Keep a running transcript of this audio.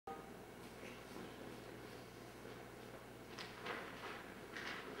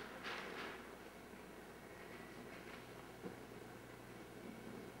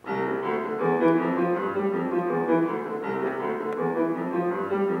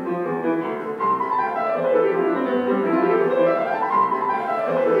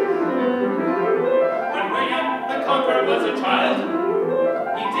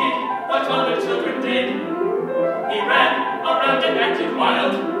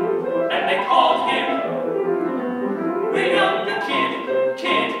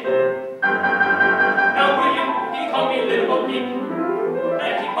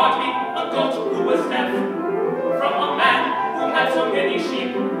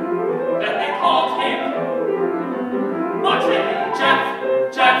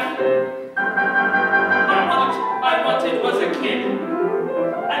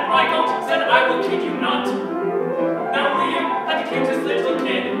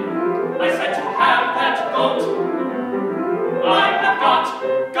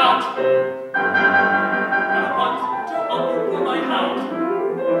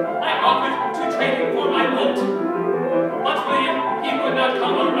ground. I offered to trade him for my boat, but William, he would not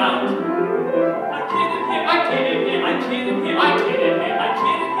come around. I kidded him, I kidded him, I kidded him, I kidded him, I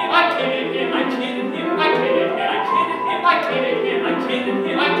kidded him, I kidded him, I kidded him, I kidded him, I kidded him, I kidded him, I kidded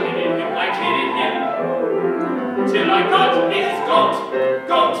him, I kidded him, I kidded him, till I got his goat.